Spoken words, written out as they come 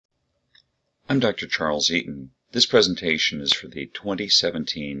I'm Dr. Charles Eaton. This presentation is for the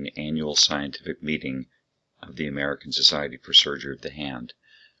 2017 Annual Scientific Meeting of the American Society for Surgery of the Hand.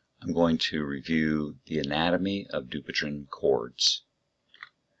 I'm going to review the anatomy of Dupuytren cords.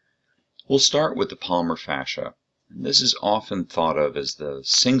 We'll start with the palmar fascia. This is often thought of as the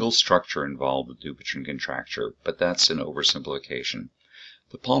single structure involved with Dupuytren contracture, but that's an oversimplification.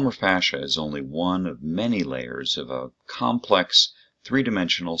 The palmar fascia is only one of many layers of a complex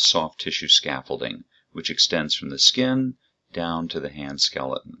three-dimensional soft tissue scaffolding, which extends from the skin down to the hand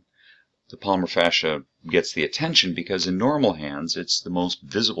skeleton. The palmar fascia gets the attention because in normal hands it's the most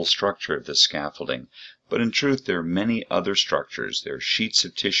visible structure of the scaffolding, but in truth there are many other structures. There are sheets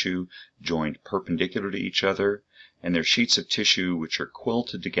of tissue joined perpendicular to each other, and there are sheets of tissue which are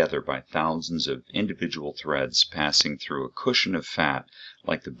quilted together by thousands of individual threads passing through a cushion of fat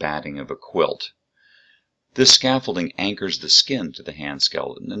like the batting of a quilt. This scaffolding anchors the skin to the hand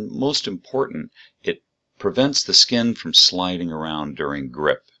skeleton, and most important, it prevents the skin from sliding around during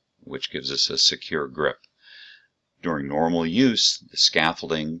grip, which gives us a secure grip. During normal use, the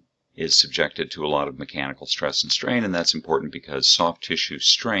scaffolding is subjected to a lot of mechanical stress and strain, and that's important because soft tissue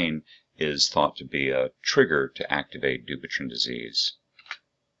strain is thought to be a trigger to activate Dupuytren disease.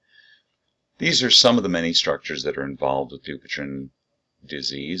 These are some of the many structures that are involved with Dupuytren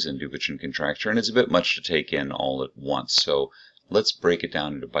disease and Dupuytren contracture, and it's a bit much to take in all at once. So let's break it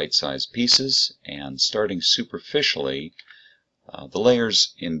down into bite-sized pieces, and starting superficially, the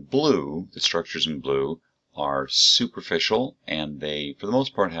layers in blue, the structures in blue, are superficial, and they, for the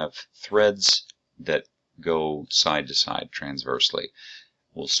most part, have threads that go side to side transversely.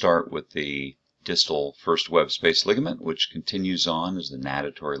 We'll start with the distal first web space ligament, which continues on as the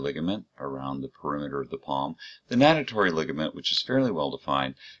natatory ligament around the perimeter of the palm. The natatory ligament, which is fairly well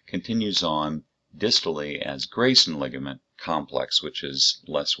defined, continues on distally as Grayson ligament complex, which is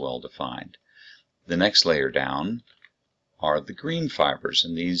less well defined. The next layer down are the green fibers,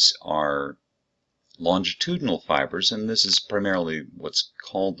 and these are longitudinal fibers, and this is primarily what's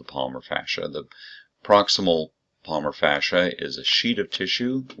called the palmar fascia. The proximal palmar fascia is a sheet of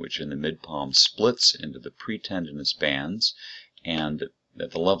tissue which in the mid-palm splits into the pretendinous bands, and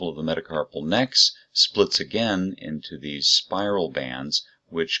at the level of the metacarpal necks splits again into these spiral bands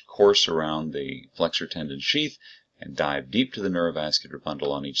which course around the flexor tendon sheath and dive deep to the neurovascular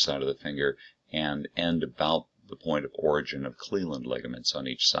bundle on each side of the finger and end about the point of origin of Cleland ligaments on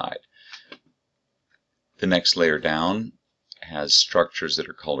each side. The next layer down has structures that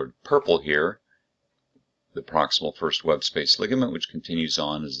are colored purple here. The proximal first web space ligament, which continues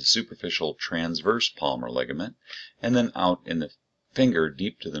on as the superficial transverse palmar ligament, and then out in the finger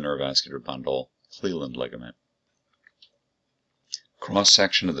deep to the neurovascular bundle, Cleland ligament. Cross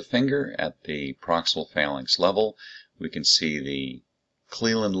section of the finger at the proximal phalanx level, we can see the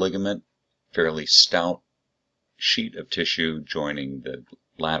Cleland ligament, fairly stout sheet of tissue joining the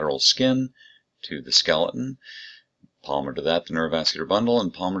lateral skin to the skeleton. Palmar to that, the neurovascular bundle,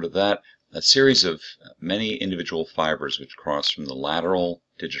 and palmar to that, a series of many individual fibers which cross from the lateral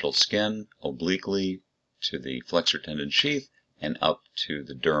digital skin obliquely to the flexor tendon sheath and up to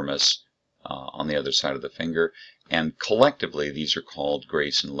the dermis on the other side of the finger. And collectively, these are called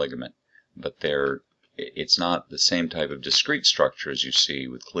Grayson ligament, but it's not the same type of discrete structure as you see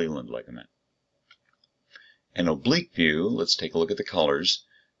with Cleland ligament. An oblique view, let's take a look at the colors.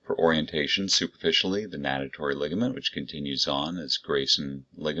 For orientation, superficially, the natatory ligament, which continues on as Grayson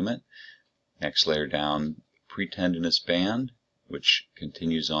ligament. Next layer down, pretendinous band, which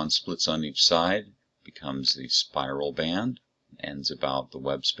continues on, splits on each side, becomes the spiral band, ends about the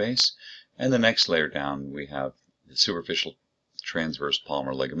web space. And the next layer down, we have the superficial transverse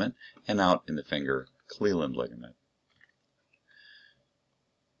palmar ligament, and out in the finger, Cleland ligament.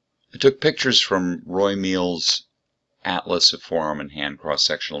 I took pictures from Roy Meal's Atlas of Forearm and Hand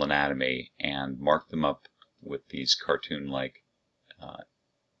Cross-Sectional Anatomy and marked them up with these cartoon-like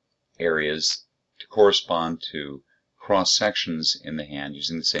areas to correspond to cross-sections in the hand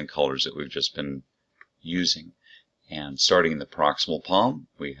using the same colors that we've just been using. And starting in the proximal palm,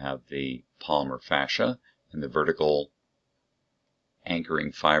 we have the palmar fascia and the vertical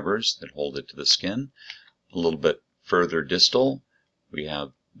anchoring fibers that hold it to the skin. A little bit further distal, we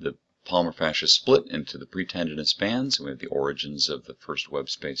have the palmar fascia split into the pretendinous bands, and we have the origins of the first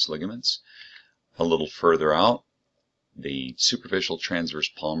web space ligaments. A little further out, the superficial transverse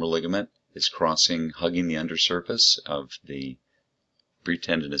palmar ligament is crossing, hugging the undersurface of the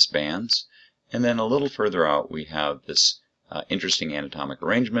pretendinous bands. And then a little further out, we have this interesting anatomic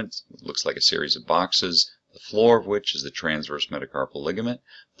arrangement. It looks like a series of boxes, the floor of which is the transverse metacarpal ligament.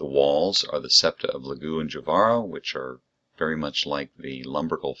 The walls are the septa of Legou and Javara, which are very much like the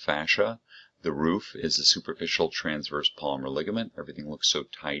lumbrical fascia. The roof is the superficial transverse palmar ligament. Everything looks so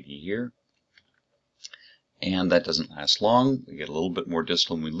tidy here. And that doesn't last long. We get a little bit more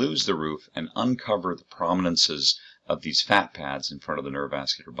distal and we lose the roof and uncover the prominences of these fat pads in front of the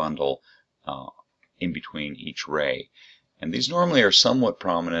neurovascular bundle in between each ray. And these normally are somewhat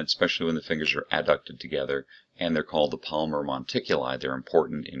prominent, especially when the fingers are adducted together, and they're called the palmar monticuli. They're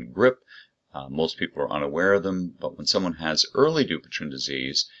important in grip. Most people are unaware of them, but when someone has early Dupuytren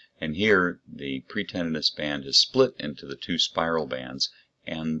disease, and here the pretendinous band is split into the two spiral bands,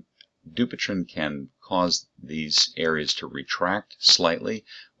 and Dupuytren can cause these areas to retract slightly,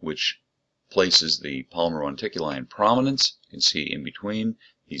 which places the palmar monticuli in prominence. You can see in between,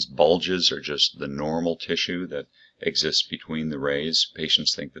 these bulges are just the normal tissue that exists between the rays.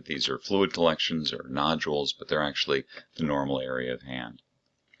 Patients think that these are fluid collections or nodules, but they're actually the normal area of hand.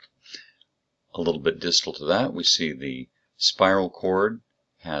 A little bit distal to that, we see the spiral cord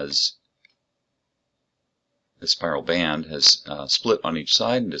has, the spiral band has split on each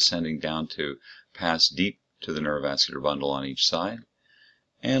side and descending down to pass deep to the neurovascular bundle on each side.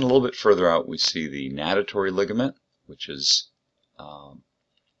 And a little bit further out we see the natatory ligament, which is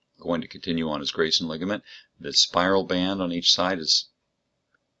going to continue on as Grayson ligament. The spiral band on each side is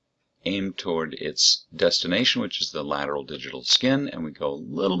aimed toward its destination, which is the lateral digital skin, and we go a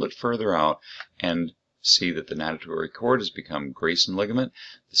little bit further out and see that the natatory cord has become Grayson ligament.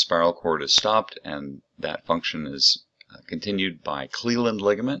 The spiral cord is stopped, and that function is continued by Cleland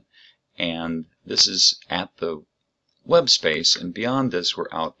ligament, and this is at the web space, and beyond this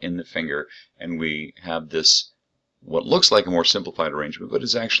we're out in the finger, and we have this what looks like a more simplified arrangement, but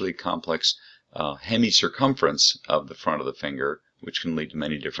is actually a complex hemicircumference of the front of the finger, which can lead to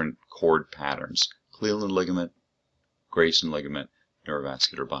many different cord patterns. Cleland ligament, Grayson ligament,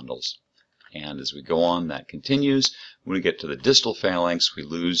 neurovascular bundles. And as we go on, that continues. When we get to the distal phalanx, we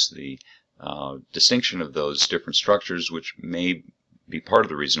lose the distinction of those different structures, which may be part of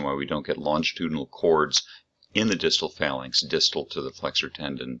the reason why we don't get longitudinal cords in the distal phalanx, distal to the flexor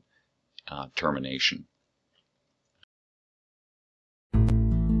tendon termination.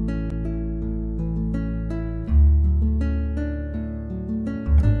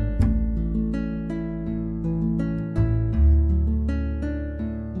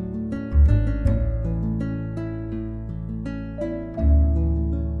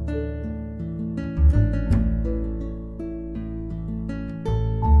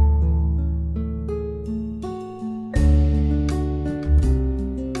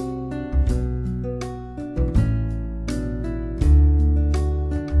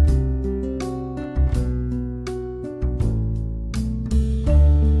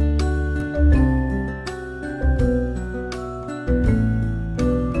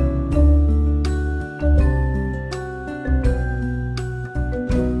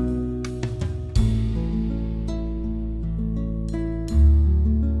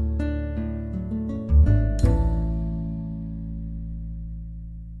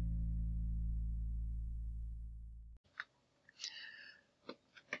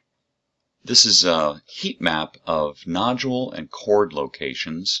 This is a heat map of nodule and cord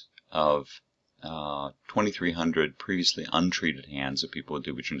locations of 2,300 previously untreated hands of people with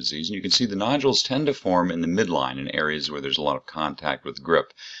Dupuytren disease. And you can see the nodules tend to form in the midline in areas where there's a lot of contact with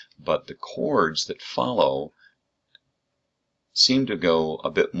grip. But the cords that follow seem to go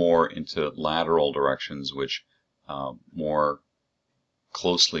a bit more into lateral directions, which more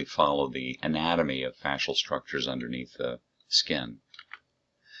closely follow the anatomy of fascial structures underneath the skin.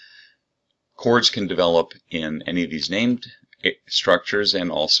 Cords can develop in any of these named structures and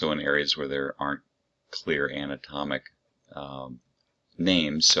also in areas where there aren't clear anatomic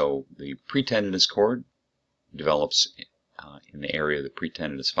names. So the pretendinous cord develops in the area of the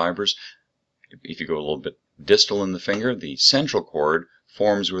pretendinous fibers. If you go a little bit distal in the finger, the central cord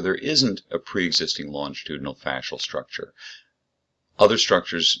forms where there isn't a pre-existing longitudinal fascial structure. Other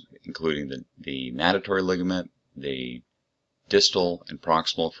structures, including the natatory ligament, the distal and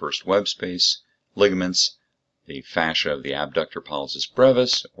proximal first web space ligaments, the fascia of the abductor pollicis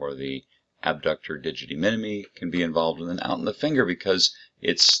brevis or the abductor digiti minimi can be involved. And then out in the finger, because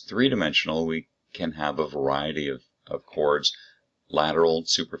it's three-dimensional, we can have a variety of cords: lateral,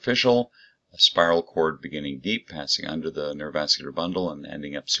 superficial, a spiral cord beginning deep, passing under the neurovascular bundle and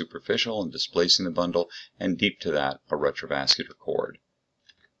ending up superficial and displacing the bundle, and deep to that, a retrovascular cord.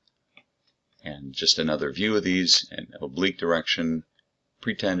 And just another view of these in oblique direction: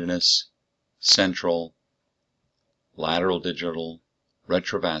 pretendinous, central, lateral digital,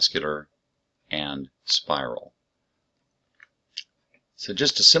 retrovascular, and spiral. So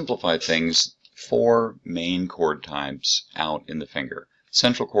just to simplify things, 4 main cord types out in the finger.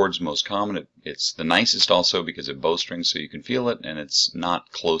 Central chord's most common. It's the nicest also because it bowstrings so you can feel it, and it's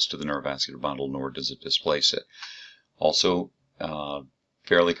not close to the neurovascular bundle, nor does it displace it. Also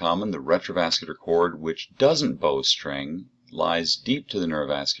fairly common, the retrovascular cord, which doesn't bowstring, lies deep to the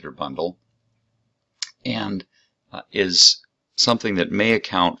neurovascular bundle, and is something that may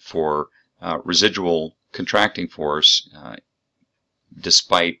account for residual contracting force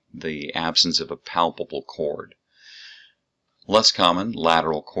despite the absence of a palpable cord. Less common,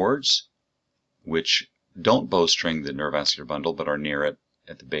 lateral cords, which don't bowstring the neurovascular bundle but are near it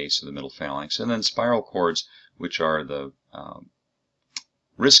at the base of the middle phalanx. And then spiral cords, which are the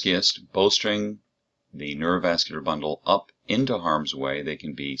riskiest, bowstring the neurovascular bundle up into harm's way. They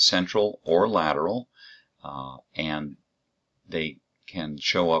can be central or lateral, and they can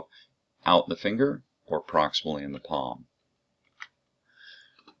show up out the finger or proximally in the palm.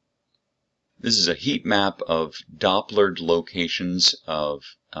 This is a heat map of Dopplered locations of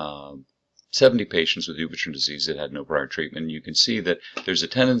 70 patients with Dupuytren disease that had no prior treatment. You can see that there's a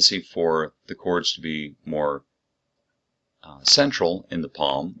tendency for the cords to be more central in the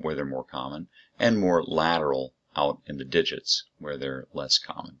palm, where they're more common, and more lateral out in the digits, where they're less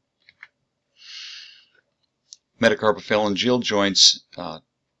common. Metacarpophalangeal joints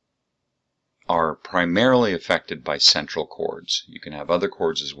are primarily affected by central cords. You can have other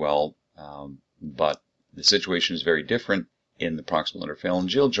cords as well, but the situation is very different in the proximal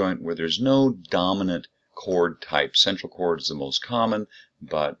interphalangeal joint, where there's no dominant cord type. Central cord is the most common,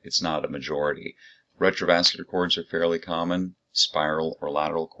 but it's not a majority. Retrovascular cords are fairly common, spiral or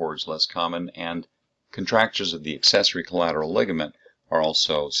lateral cords less common, and contractures of the accessory collateral ligament are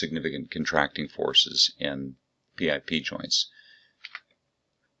also significant contracting forces in PIP joints.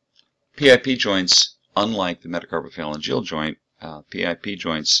 PIP joints, unlike the metacarpophalangeal joint, PIP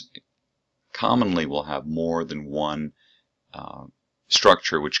joints commonly will have more than one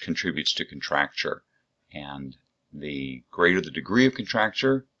structure which contributes to contracture. And the greater the degree of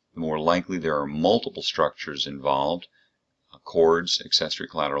contracture, the more likely there are multiple structures involved, cords, accessory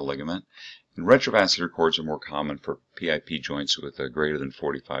collateral ligament. And retrovascular cords are more common for PIP joints with a greater than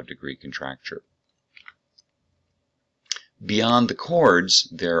 45-degree contracture. Beyond the cords,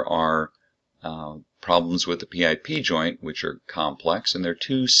 there are problems with the PIP joint, which are complex, and there are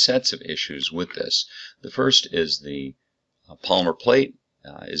two sets of issues with this. The first is the palmar plate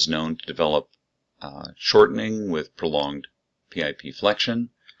is known to develop shortening with prolonged PIP flexion.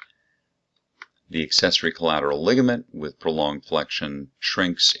 The accessory collateral ligament with prolonged flexion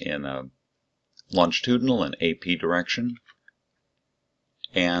shrinks in a longitudinal and AP direction.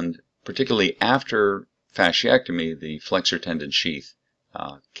 And particularly after fasciectomy, the flexor tendon sheath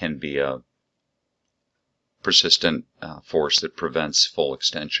can be a persistent force that prevents full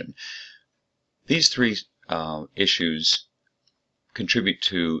extension. These three issues contribute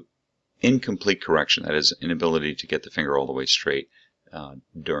to incomplete correction, that is, inability to get the finger all the way straight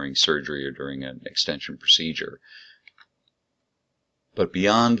during surgery or during an extension procedure. But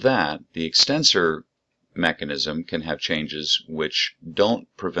beyond that, the extensor mechanism can have changes which don't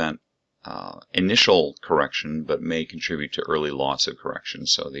prevent initial correction but may contribute to early loss of correction.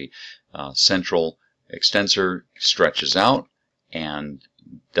 So the central extensor stretches out and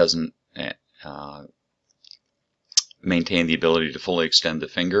doesn't maintain the ability to fully extend the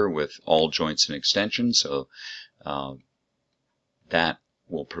finger with all joints in extension, so that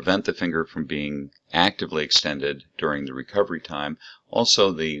will prevent the finger from being actively extended during the recovery time.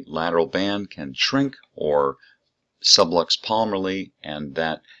 Also, the lateral band can shrink or sublux palmarly, and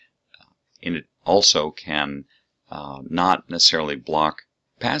that it also can not necessarily block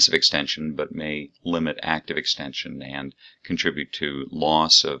passive extension, but may limit active extension and contribute to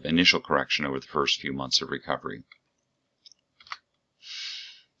loss of initial correction over the first few months of recovery.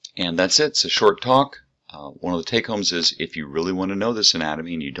 And that's it. It's a short talk. One of the take-homes is, if you really want to know this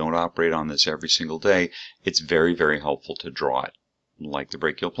anatomy and you don't operate on this every single day, it's very, very helpful to draw it, like the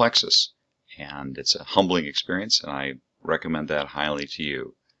brachial plexus. And it's a humbling experience, and I recommend that highly to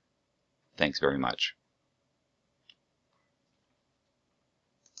you. Thanks very much.